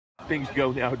things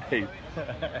go nowadays.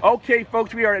 Okay,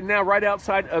 folks, we are now right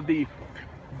outside of the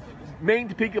main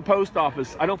Topeka post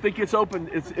office. I don't think it's open.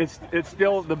 It's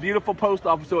still the beautiful post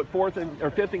office, so at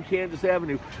 5th and Kansas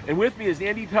Avenue. And with me is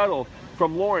Andy Tuttle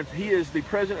from Lawrence. He is the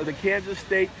president of the Kansas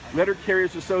State Letter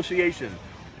Carriers Association.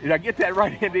 Did I get that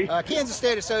right, Andy? Kansas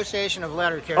State Association of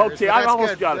Letter Carriers. Okay, I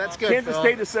almost got it. That's good, Kansas Phil.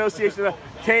 State Association of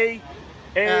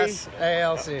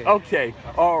S-A-L-C. Okay,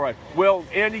 all right. Well,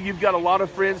 Andy, you've got a lot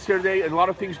of friends here today and a lot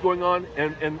of things going on.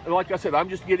 And like I said, I'm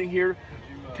just getting here.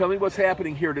 Tell me what's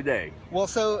happening here today. Well,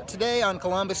 so today on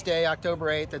Columbus Day, October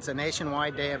 8th, it's a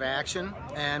nationwide day of action.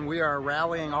 And we are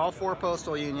rallying, all 4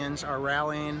 postal unions are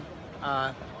rallying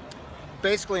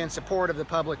basically in support of the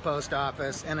public post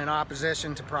office and in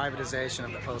opposition to privatization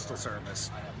of the Postal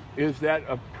Service. Is that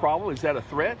a problem? Is that a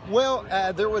threat? Well,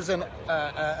 there was an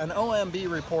OMB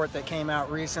report that came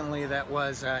out recently that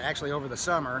was actually over the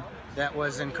summer that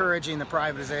was encouraging the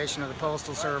privatization of the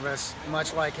Postal Service,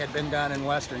 much like had been done in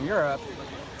Western Europe.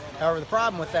 However, the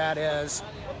problem with that is,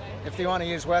 if you want to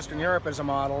use Western Europe as a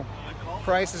model,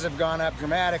 prices have gone up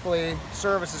dramatically,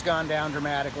 service has gone down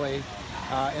dramatically.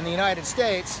 In the United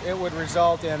States, it would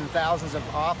result in thousands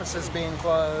of offices being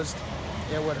closed.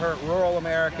 It would hurt rural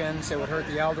Americans, it would hurt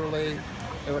the elderly,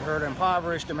 it would hurt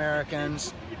impoverished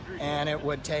Americans, and it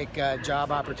would take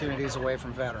job opportunities away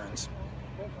from veterans.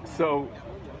 So,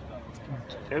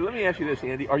 and let me ask you this,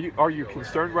 Andy: Are you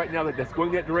concerned right now that that's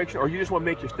going that direction, or you just want to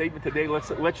make your statement today? Let's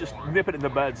just nip it in the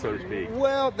bud, so to speak.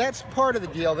 Well, that's part of the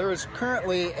deal. There is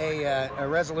currently a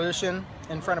resolution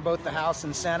in front of both the House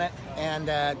and Senate, and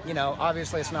you know,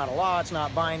 obviously it's not a law, it's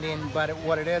not binding, but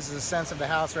what it is a sense of the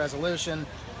House resolution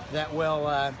that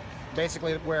will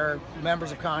basically where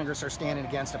members of Congress are standing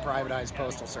against a privatized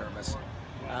postal service.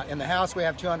 In the House, we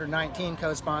have 219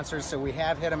 co-sponsors, so we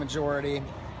have hit a majority.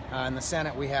 In the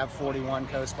Senate, we have 41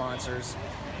 co-sponsors.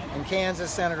 In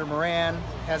Kansas, Senator Moran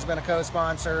has been a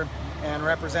co-sponsor, and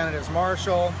Representatives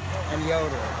Marshall and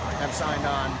Yoder have signed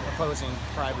on opposing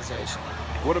privatization.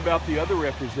 What about the other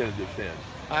representatives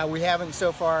then? We haven't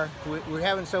so far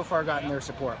gotten their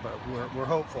support, but we're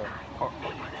hopeful.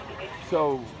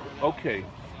 So, okay.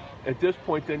 At this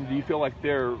point, then, do you feel like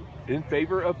they're in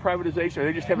favor of privatization, or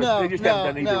they just haven't? They just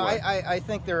haven't done either way? I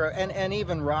think there are, and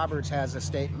even Roberts has a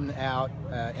statement out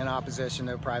in opposition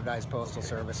to a privatized postal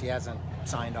service. He hasn't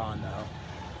signed on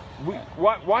though.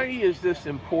 Why is this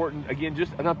important? Again,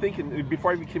 and I'm thinking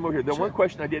before I even came over here, the one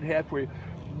question I did have for you: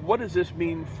 what does this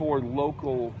mean for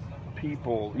local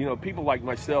people? You know, people like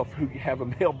myself who have a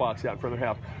mailbox out in front of their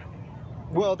house.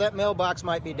 Well, that mailbox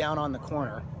might be down on the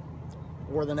corner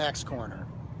or the next corner.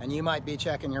 And you might be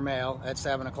checking your mail at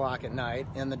 7 o'clock at night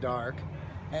in the dark,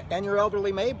 and your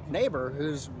elderly neighbor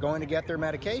who's going to get their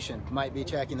medication might be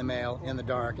checking the mail in the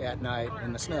dark at night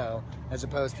in the snow, as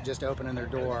opposed to just opening their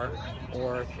door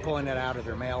or pulling it out of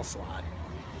their mail slot.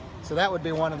 So that would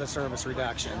be one of the service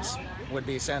reductions, would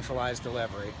be centralized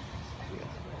delivery.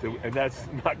 So, and that's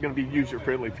not going to be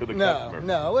user-friendly to the customer.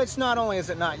 No, it's not only is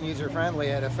it not user-friendly,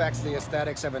 it affects the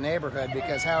aesthetics of a neighborhood,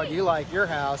 because how would you like your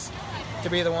house to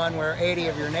be the one where 80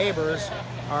 of your neighbors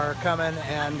are coming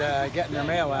and getting their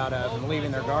mail out of and leaving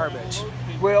their garbage?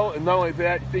 Well, and not only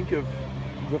that, think of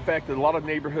the fact that a lot of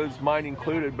neighborhoods, mine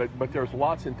included, but there's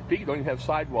lots in Topeka don't even have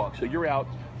sidewalks, so you're out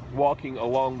walking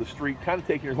along the street, kind of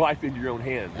taking your life into your own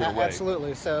hands in a way.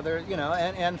 Absolutely. So there, you know,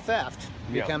 and theft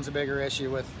becomes a bigger issue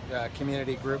with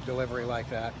community group delivery like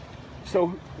that.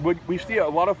 So we see a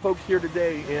lot of folks here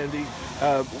today, Andy.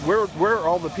 Where are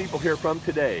all the people here from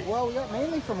today? Well, we got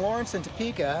mainly from Lawrence and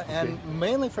Topeka, and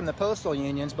mainly from the postal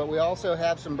unions, but we also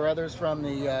have some brothers from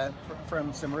the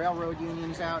from some railroad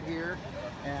unions out here,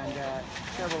 and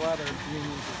several other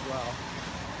unions as well.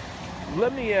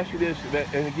 Let me ask you this,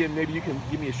 and again, maybe you can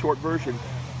give me a short version.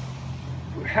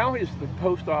 How is the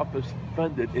post office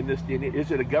funded in this day?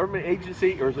 Is it a government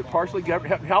agency, or is it partially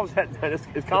government? How is that? It's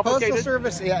complicated? The Postal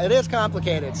Service, yeah, it is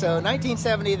complicated. So in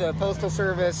 1970, the Postal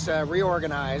Service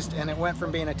reorganized, and it went from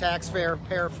being a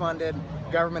taxpayer-funded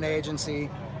government agency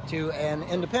to an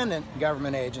independent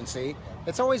government agency.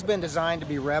 It's always been designed to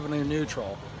be revenue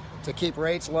neutral, to keep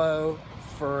rates low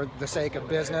for the sake of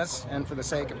business and for the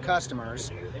sake of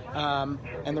customers.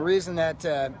 And the reason that,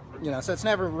 you know, so it's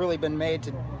never really been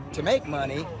made to make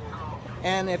money.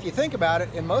 And if you think about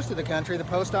it, in most of the country, the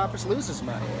post office loses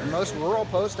money. In most rural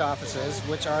post offices,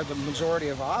 which are the majority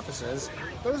of offices,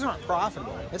 those aren't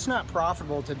profitable. It's not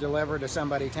profitable to deliver to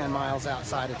somebody 10 miles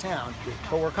outside of town,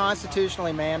 but we're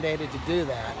constitutionally mandated to do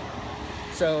that.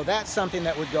 So that's something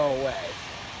that would go away.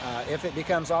 If it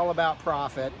becomes all about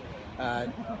profit,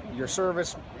 your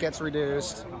service gets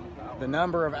reduced, the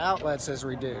number of outlets is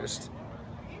reduced,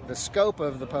 the scope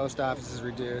of the post office is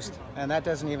reduced, and that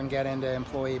doesn't even get into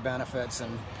employee benefits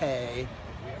and pay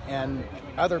and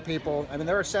other people. I mean,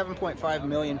 there are 7.5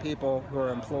 million people who are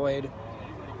employed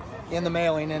in the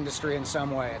mailing industry in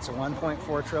some way. It's a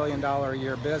 $1.4 trillion a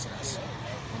year business.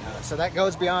 So that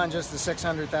goes beyond just the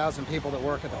 600,000 people that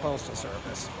work at the Postal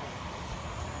Service.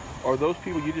 Are those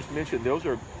people you just mentioned, those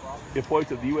are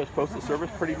employees of the U.S. Postal Service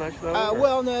pretty much, though?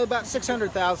 Well, no, about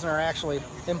 600,000 are actually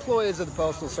employees of the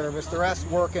Postal Service. The rest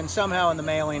working somehow in the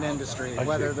mailing industry,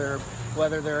 whether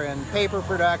they're in paper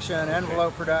production,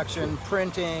 envelope production,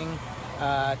 printing,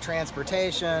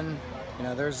 transportation. You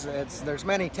know, there's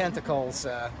many tentacles.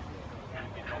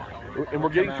 And we're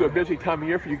getting to a busy time of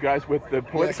year for you guys with the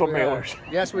political mailers.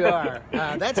 Yes, we are.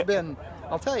 That's been,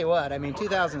 I'll tell you what, I mean,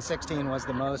 2016 was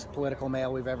the most political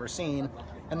mail we've ever seen.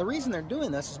 And the reason they're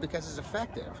doing this is because it's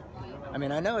effective. I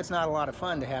mean, I know it's not a lot of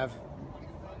fun to have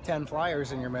 10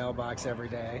 flyers in your mailbox every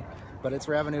day, but it's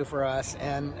revenue for us,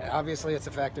 and obviously it's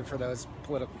effective for those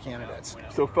political candidates.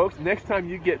 So folks, next time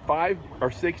you get 5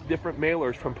 or 6 different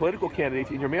mailers from political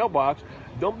candidates in your mailbox,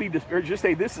 don't be discouraged. Just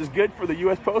say this is good for the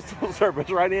U.S. Postal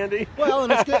Service, right, Andy? Well,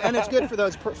 and it's good for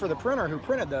those for the printer who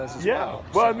printed those as well.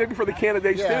 Well, so, maybe for the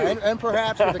candidates too. And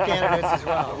perhaps for the candidates as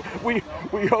well.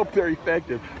 We hope they're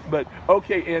effective. But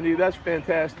okay, Andy, that's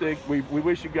fantastic. We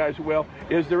wish you guys well.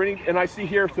 Is there any? And I see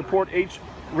here support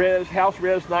House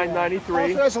Res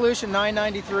 993. House Resolution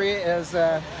 993 is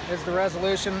the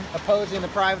resolution opposing the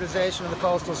privatization of the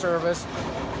Postal Service.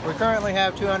 We currently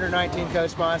have 219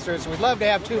 co-sponsors. We'd love to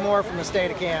have 2 more from the state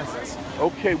of Kansas.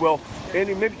 Okay, well,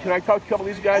 Andy, maybe can I talk to a couple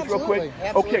of these guys real quick?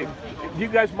 Absolutely. Okay, do you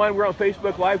guys mind? We're on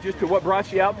Facebook Live just to what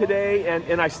brought you out today,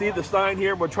 and I see the sign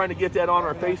here. We're trying to get that on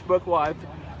our Facebook Live.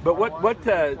 But what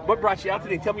brought you out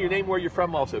today? Tell me your name, where you're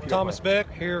from, also. If you Thomas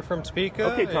Beck here from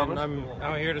Topeka. Okay, Thomas. And I'm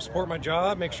out here to support my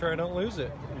job, make sure I don't lose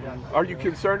it. Are you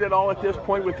concerned at all at this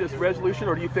point with this resolution,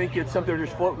 or do you think it's something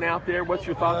that's floating out there? What's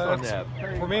your thoughts on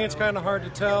that? For me, it's kind of hard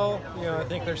to tell. You know, I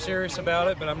think they're serious about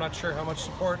it, but I'm not sure how much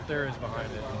support there is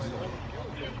behind it.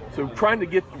 So trying to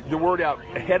get the word out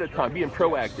ahead of time, being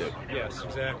proactive. Yes,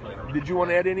 exactly. Did you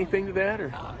want to add anything to that,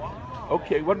 or?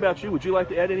 Okay, what about you? Would you like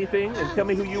to add anything? And tell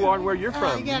me who you are and where you're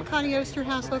from. Yeah, Connie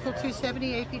Osterhouse, Local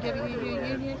 270,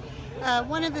 APWU Union.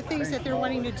 One of the things that they're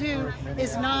wanting to do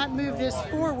is not move this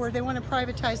forward. They want to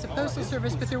privatize the Postal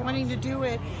Service, but they're wanting to do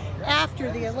it after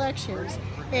the elections.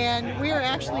 And we are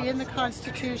actually in the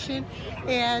Constitution,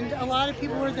 and a lot of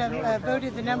people were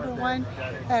voted the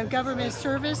 #1 government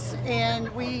service, and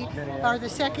we are the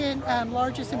second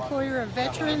largest employer of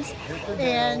veterans,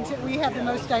 and we have the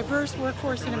most diverse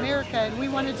workforce in America, and we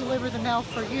want to deliver the mail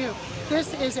for you.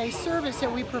 This is a service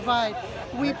that we provide.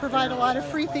 We provide a lot of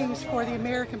free things for the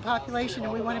American population,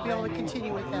 and we want to be able to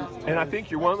continue with that. And I think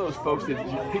you're one of those folks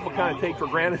that people kind of take for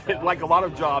granted, like a lot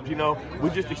of jobs, you know, we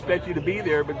just expect you to be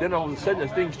there, but then all of a sudden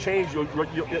as things change,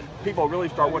 people really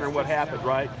start wondering what happened,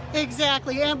 right?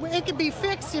 Exactly, and it could be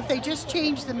fixed if they just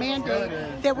change the mandate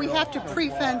that we have to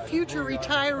pre-fund future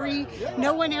retiree.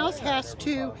 No one else has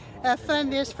to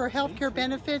fund this for health care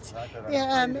benefits,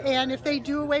 and if they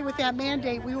do away with that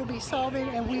mandate, we will be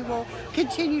solvent and we will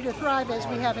continue to thrive as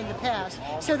we have in the past.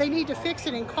 So they need to fix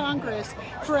it in Congress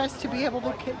for us to be able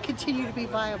to continue to be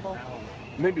viable.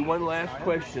 Maybe one last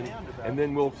question, and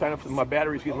then we'll sign up. My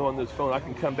battery's getting low on this phone. I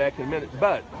can come back in a minute.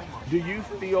 But do you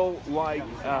feel like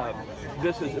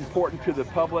this is important to the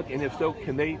public? And if so,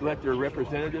 can they let their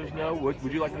representatives know?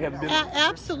 Would you like to have them?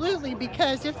 Absolutely,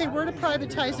 because if they were to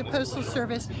privatize the Postal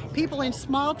Service, people in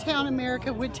small town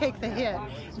America would take the hit.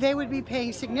 They would be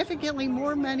paying significantly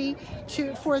more money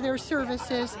for their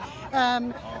services.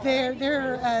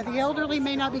 The elderly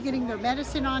may not be getting their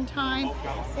medicine on time,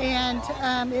 and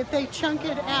if they chunk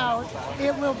it out,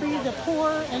 it will be the poor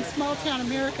and small town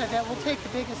America that will take the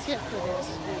biggest hit for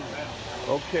this.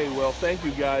 Okay, well, thank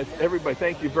you guys. Everybody,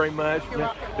 thank you very much. You're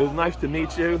welcome. It was nice to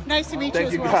meet you. Nice to meet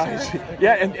thank you you as well, guys. sir.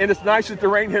 Yeah, and it's nice that the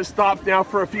rain has stopped now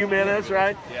for a few minutes,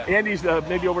 right? Yeah. Andy's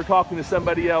maybe over talking to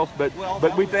somebody else, but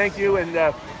we thank you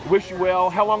and wish you well.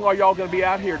 How long are y'all going to be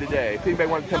out here today? If anybody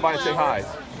wants to come by and say hi.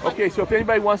 Okay, so if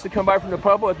anybody wants to come by from the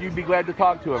public, you'd be glad to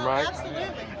talk to them, right? Absolutely.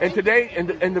 And today, and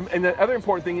the other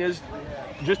important thing is,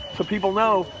 just so people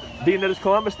know, being that it's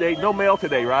Columbus Day, no mail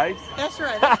today, right? That's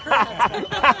right. That's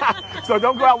correct. So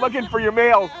don't go out looking for your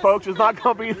mail, folks. It's not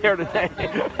going to be there today.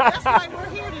 That's why we're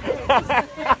here today.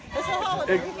 It's a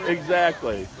holiday.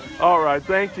 Exactly. All right.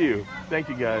 Thank you. Thank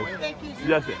you, guys. Thank you.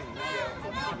 Yes, sir.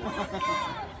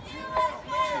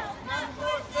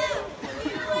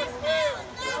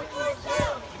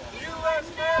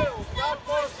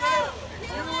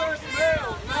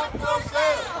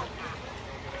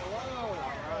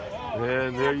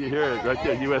 And there you you hear it right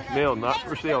there. U.S. mail, not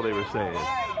for sale, they were saying.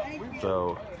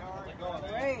 So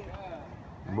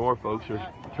more folks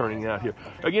are turning out here.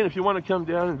 Again, if you want to come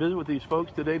down and visit with these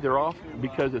folks today, they're off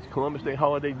because it's Columbus Day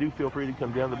holiday. Do feel free to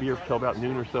come down. They'll be here till about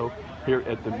noon or so here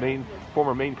at the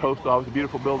former main post office, a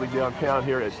beautiful building downtown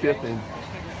here at 5th and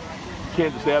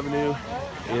Kansas Avenue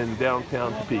in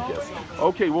downtown Topeka.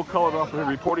 Okay, we'll call it off. We're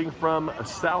reporting from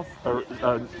let's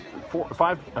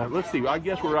see, I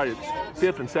guess we're right at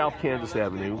 5th and South Kansas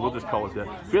Avenue. We'll just call it that.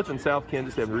 5th and South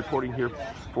Kansas Avenue, reporting here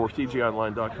for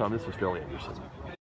CGIonline.com. This is Phil Anderson.